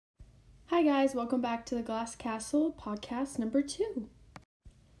Hi guys, welcome back to the Glass Castle podcast number 2.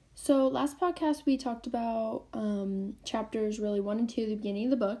 So last podcast we talked about chapters really 1 and 2, the beginning of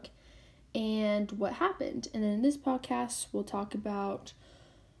the book, and what happened. And then in this podcast we'll talk about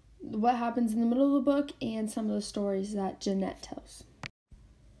what happens in the middle of the book and some of the stories that Jeanette tells.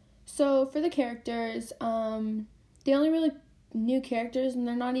 So for the characters, the only really new characters, and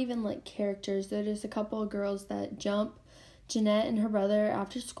they're not even like characters, they're just a couple of girls that jump Jeanette and her brother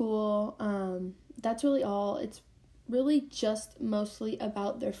after school. That's really all. It's really just mostly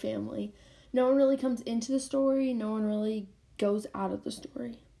about their family. No one really comes into the story. No one really goes out of the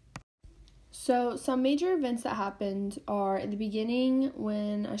story. So some major events that happened are in the beginning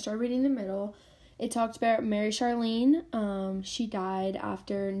when I started reading the middle. It talked about Mary Charlene. She died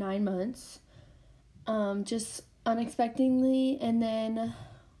after 9 months, just unexpectedly. And then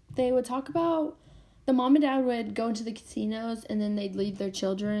they would talk about the mom and dad would go into the casinos and then they'd leave their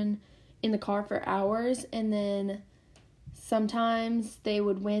children in the car for hours, and then sometimes they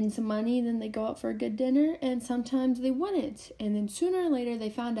would win some money, then they'd go out for a good dinner, and sometimes they wouldn't. And then sooner or later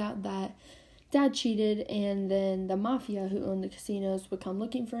they found out that dad cheated, and then the mafia who owned the casinos would come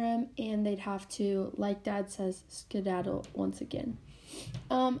looking for him, and they'd have to, like dad says, skedaddle once again.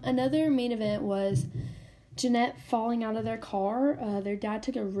 Another main event was Jeanette falling out of their car. Their dad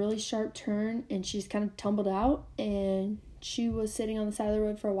took a really sharp turn and she just kind of tumbled out, and she was sitting on the side of the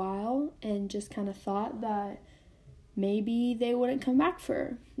road for a while and just kind of thought that maybe they wouldn't come back for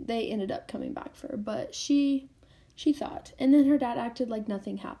her. They ended up coming back for her, but she thought. And then her dad acted like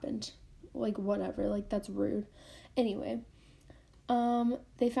nothing happened. Like, whatever. Like, that's rude. Anyway,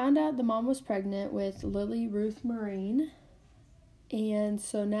 they found out the mom was pregnant with Lily Ruth Marine. And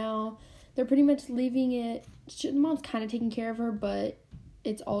so now they're pretty much leaving it. The mom's kind of taking care of her, but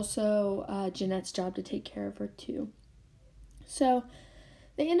it's also Jeanette's job to take care of her too. So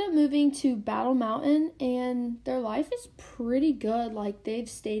they end up moving to Battle Mountain, and their life is pretty good. Like, they've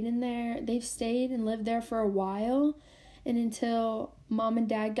stayed and lived there for a while, and until mom and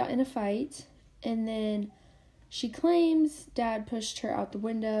dad got in a fight, and then she claims dad pushed her out the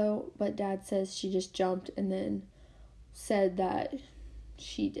window, but dad says she just jumped and then said that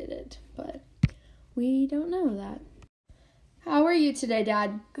she did it, but we don't know that. How are you today,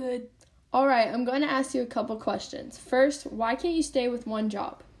 Dad? Good. All right, I'm going to ask you a couple questions. First, why can't you stay with one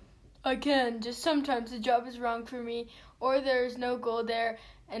job? I can, just sometimes the job is wrong for me, or there's no goal there,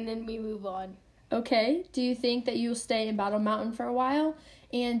 and then we move on. Okay, do you think that you'll stay in Battle Mountain for a while?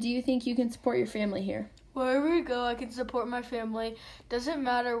 And do you think you can support your family here? Wherever we go, I can support my family. Doesn't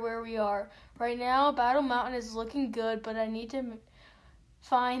matter where we are. Right now, Battle Mountain is looking good, but I need to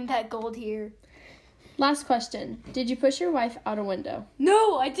find that gold here. Last question. Did you push your wife out a window?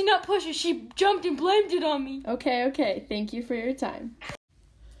 No, I did not push her. She jumped and blamed it on me. Okay. Thank you for your time.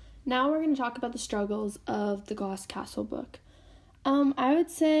 Now we're going to talk about the struggles of the Glass Castle book. I would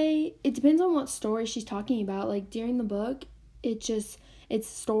say it depends on what story she's talking about. Like, during the book, it's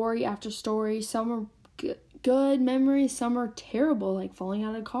story after story. Some are good memories, some are terrible, like falling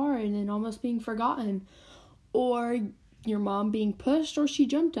out of a car and then almost being forgotten, or your mom being pushed, or she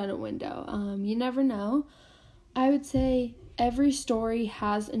jumped out a window. You never know. I would say every story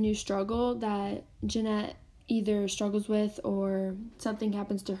has a new struggle that Jeanette either struggles with, or something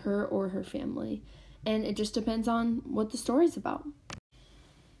happens to her or her family. And it just depends on what the story's about.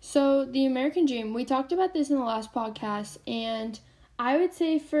 So, the American Dream, we talked about this in the last podcast, and I would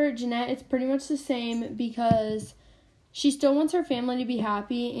say for Jeanette, it's pretty much the same, because she still wants her family to be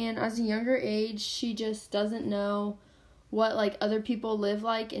happy, and as a younger age, she just doesn't know what, like, other people live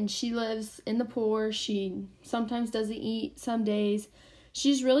like, and she lives in the poor. She sometimes doesn't eat some days.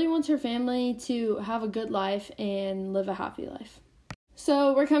 She just really wants her family to have a good life and live a happy life.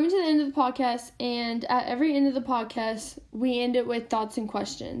 So we're coming to the end of the podcast, and at every end of the podcast, we end it with thoughts and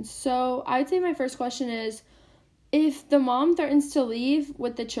questions. So I would say my first question is, if the mom threatens to leave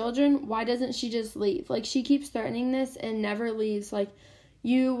with the children, why doesn't she just leave? Like, she keeps threatening this and never leaves. Like,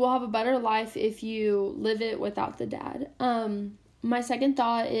 you will have a better life if you live it without the dad. My second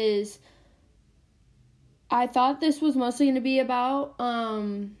thought is, I thought this was mostly going to be about,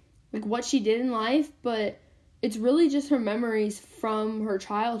 like, what she did in life, but it's really just her memories from her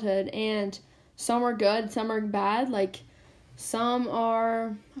childhood, and some are good, some are bad. Like, some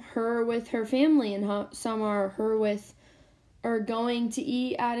are her with her family, and some are her with, or going to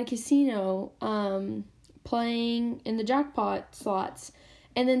eat at a casino, playing in the jackpot slots.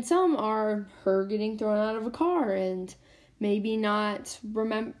 And then some are her getting thrown out of a car, and maybe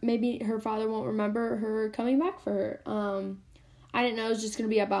her father won't remember her coming back for her. I didn't know it was just going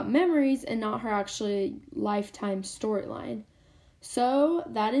to be about memories and not her actually lifetime storyline. So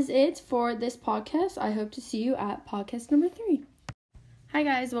that is it for this podcast. I hope to see you at podcast number 3. Hi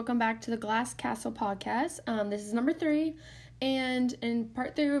guys, welcome back to the Glass Castle podcast. This is number 3, and in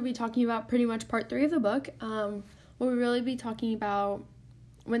part 3 we'll be talking about pretty much part 3 of the book. We'll really be talking about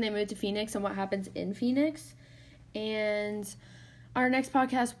when they move to Phoenix and what happens in Phoenix. And our next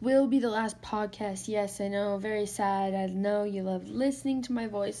podcast will be the last podcast. Yes, I know, very sad. I know you love listening to my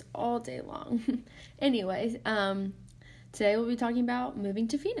voice all day long. Anyways, today we'll be talking about moving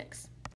to Phoenix.